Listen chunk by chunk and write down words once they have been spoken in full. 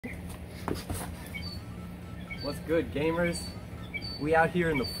What's good, gamers? We out here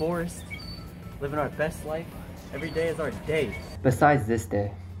in the forest, living our best life. Every day is our day. Besides this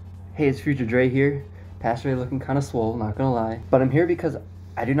day. Hey, it's Future Dre here. Pastor Dre looking kinda swole, not gonna lie. But I'm here because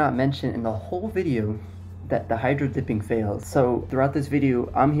I do not mention in the whole video that the hydro dipping fails. So throughout this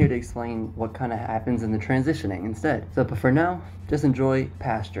video, I'm here to explain what kinda happens in the transitioning instead. But for now, just enjoy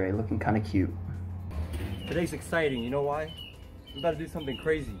Pastor Dre looking kinda cute. Today's exciting, you know why? I'm about to do something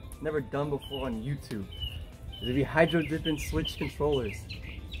crazy, never done before on YouTube. It'll be hydro dipping Switch controllers.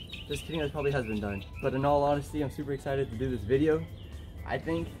 Just kidding, that probably has been done. But in all honesty, I'm super excited to do this video. I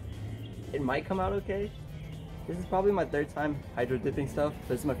think it might come out okay. This is probably my third time hydro dipping stuff.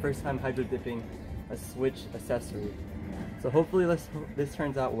 This is my first time hydro dipping a Switch accessory. So hopefully this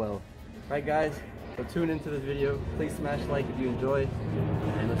turns out well. Right guys, so tune into this video. Please smash like if you enjoy,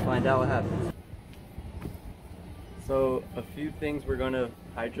 and let's find out what happens. So a few things we're gonna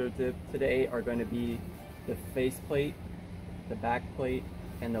hydro dip today are gonna be the face plate, the back plate,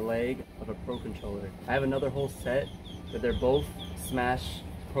 and the leg of a Pro controller. I have another whole set, but they're both Smash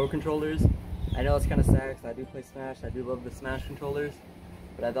Pro controllers. I know it's kind of sad because I do play Smash, I do love the Smash controllers,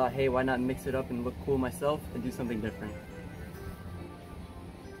 but I thought, hey, why not mix it up and look cool myself and do something different.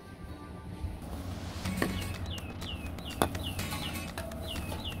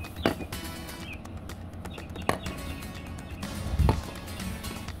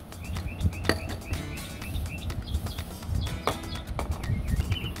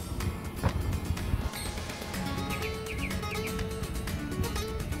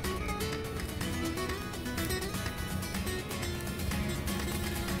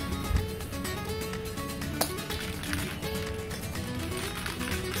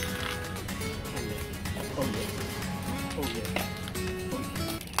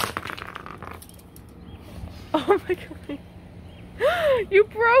 Oh my god. You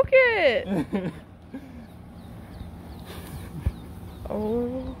broke it!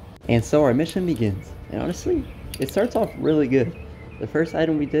 Oh. And so our mission begins. And honestly, it starts off really good. The first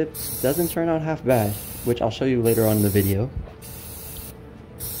item we dip doesn't turn out half bad, which I'll show you later on in the video.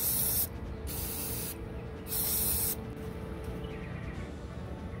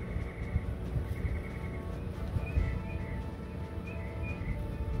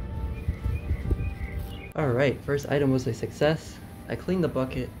 Alright, first item was a success. I cleaned the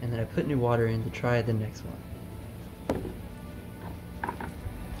bucket and then I put new water in to try the next one.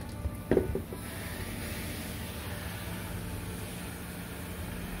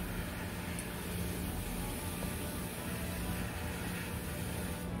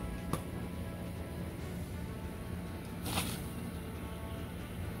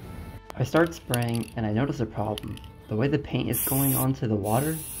 I start spraying and I notice a problem. The way the paint is going onto the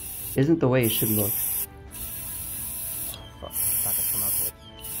water isn't the way it should look.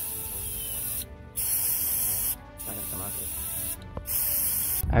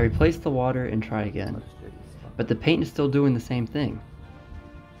 I replace the water and try again, but the paint is still doing the same thing.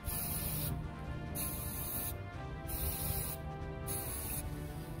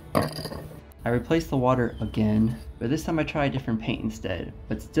 I replace the water again, but this time I try a different paint instead,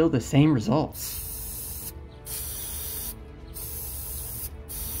 but still the same results.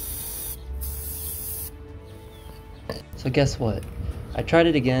 So guess what? I tried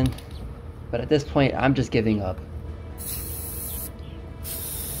it again, but at this point I'm just giving up.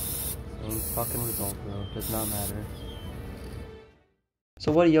 Same fucking result, bro. Does not matter.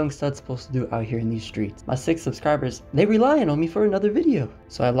 So what are young studs supposed to do out here in these streets? My 6 subscribers, they relying on me for another video.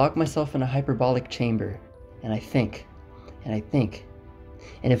 So I lock myself in a hyperbolic chamber, and I think, and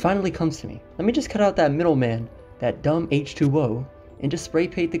it finally comes to me. Let me just cut out that middleman, that dumb H2O, and just spray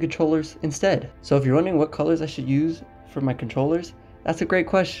paint the controllers instead. So if you're wondering what colors I should use for my controllers, that's a great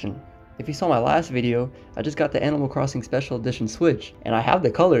question. If you saw my last video, I just got the Animal Crossing Special Edition Switch, and I have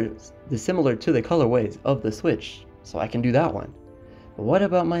the colors similar to the colorways of the Switch, so I can do that one. But what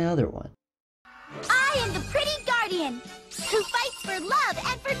about my other one? I am the pretty guardian who fights for love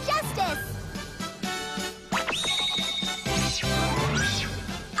and for justice.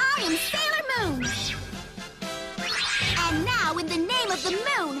 I am Sailor Moon. And now, in the name of the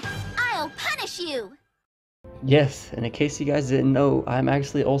moon, I'll punish you. Yes, and in case you guys didn't know, I'm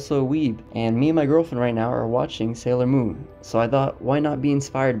actually also a weeb, and me and my girlfriend right now are watching Sailor Moon. So I thought, why not be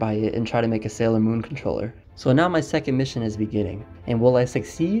inspired by it and try to make a Sailor Moon controller? So now my second mission is beginning, and will I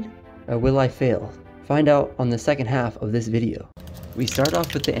succeed or will I fail? Find out on the second half of this video. We start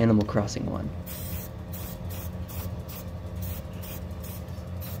off with the Animal Crossing one.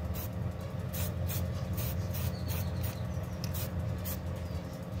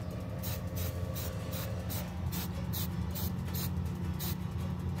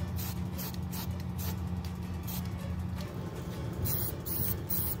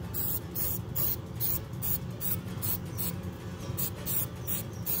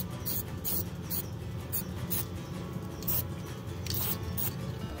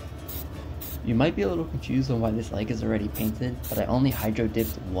 You might be a little confused on why this leg is already painted, but I only hydro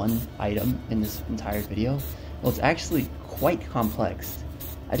dipped one item in this entire video. Well, it's actually quite complex.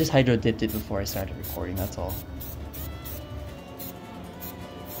 I just hydro dipped it before I started recording, that's all.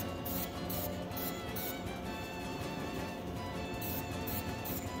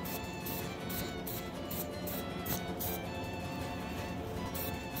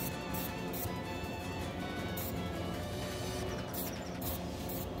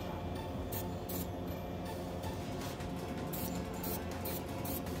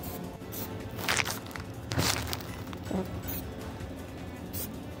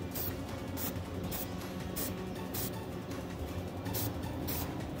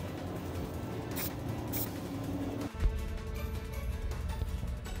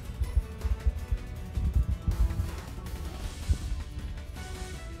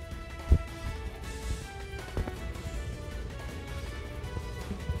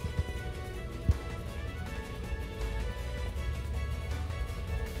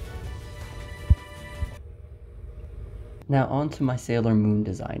 Now on to my Sailor Moon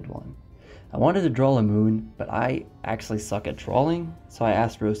designed one. I wanted to draw a moon, but I actually suck at drawing, so I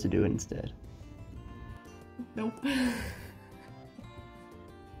asked Rose to do it instead. Nope. That's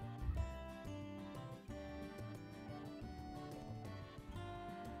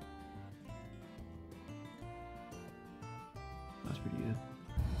pretty good.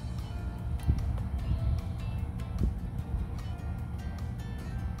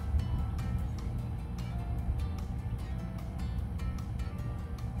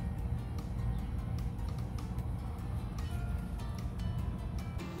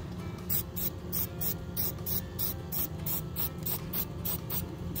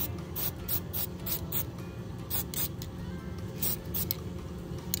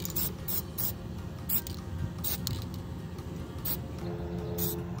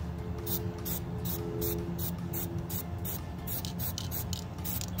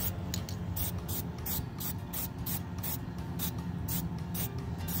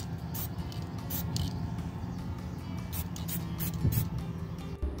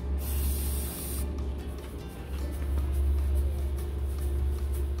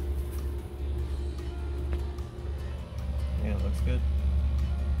 Yeah, it looks good.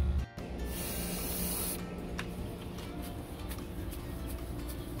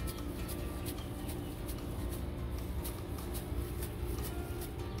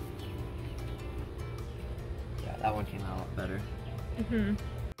 Yeah, that one came out a lot better. Mm-hmm.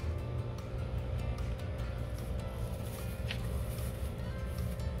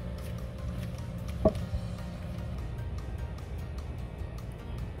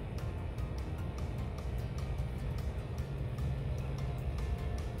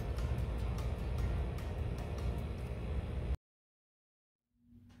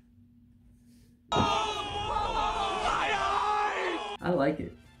 I like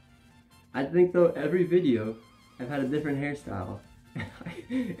it. I think though every video I've had a different hairstyle.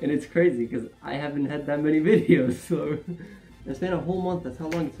 And it's crazy because I haven't had that many videos, so it's been a whole month. That's how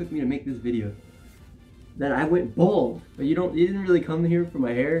long it took me to make this video. Then I went bald, but you didn't really come here for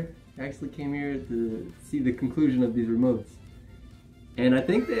my hair. I actually came here to see the conclusion of these remotes. And I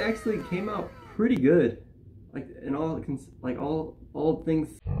think they actually came out pretty good. Like in all things, like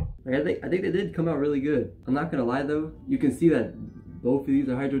I think they did come out really good. I'm not gonna lie though, you can see that both of these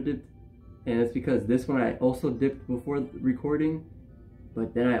are hydro dipped, and it's because this one I also dipped before recording,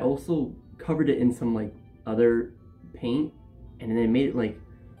 but then I also covered it in some like other paint, and then it made it like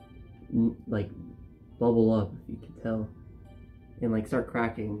bubble up, if you can tell, and like start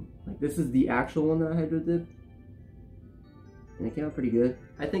cracking. Like this is the actual one that I hydro dipped, and it came out pretty good.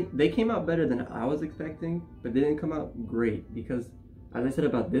 I think they came out better than I was expecting, but they didn't come out great because, as I said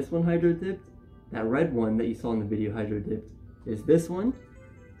about this one hydro dipped, that red one that you saw in the video hydro dipped is this one,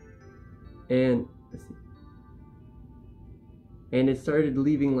 and let's see, and it started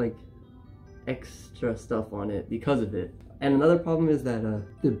leaving like extra stuff on it because of it. And another problem is that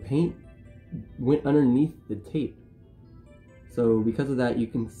the paint went underneath the tape, so because of that you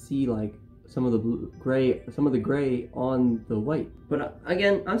can see like some of the gray on the white. But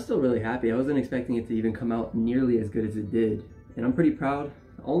again, I'm still really happy. I wasn't expecting it to even come out nearly as good as it did, and I'm pretty proud.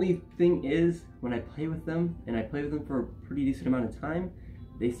 The only thing is, when I play with them, and I play with them for a pretty decent amount of time,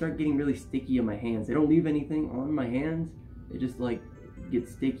 they start getting really sticky on my hands. They don't leave anything on my hands, they just like get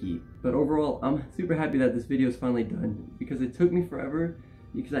sticky. But overall, I'm super happy that this video is finally done, because it took me forever,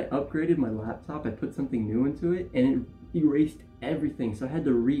 because I upgraded my laptop, I put something new into it, and it erased everything, so I had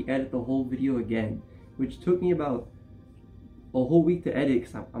to re-edit the whole video again, which took me about a whole week to edit,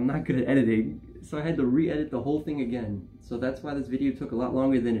 because I'm not good at editing. so I had to re-edit the whole thing again. So that's why this video took a lot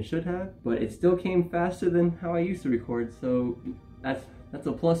longer than it should have, but it still came faster than how I used to record, so that's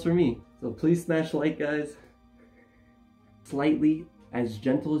a plus for me. So please smash like, guys. Slightly, as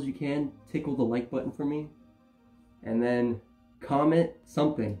gentle as you can, tickle the like button for me. And then comment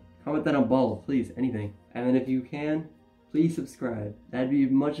something. Comment that I'm bald, please, anything. And then if you can, please subscribe. That'd be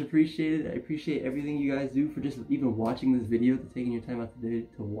much appreciated. I appreciate everything you guys do for just even watching this video, taking your time out today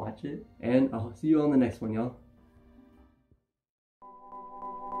to watch it. And I'll see you on the next one, y'all.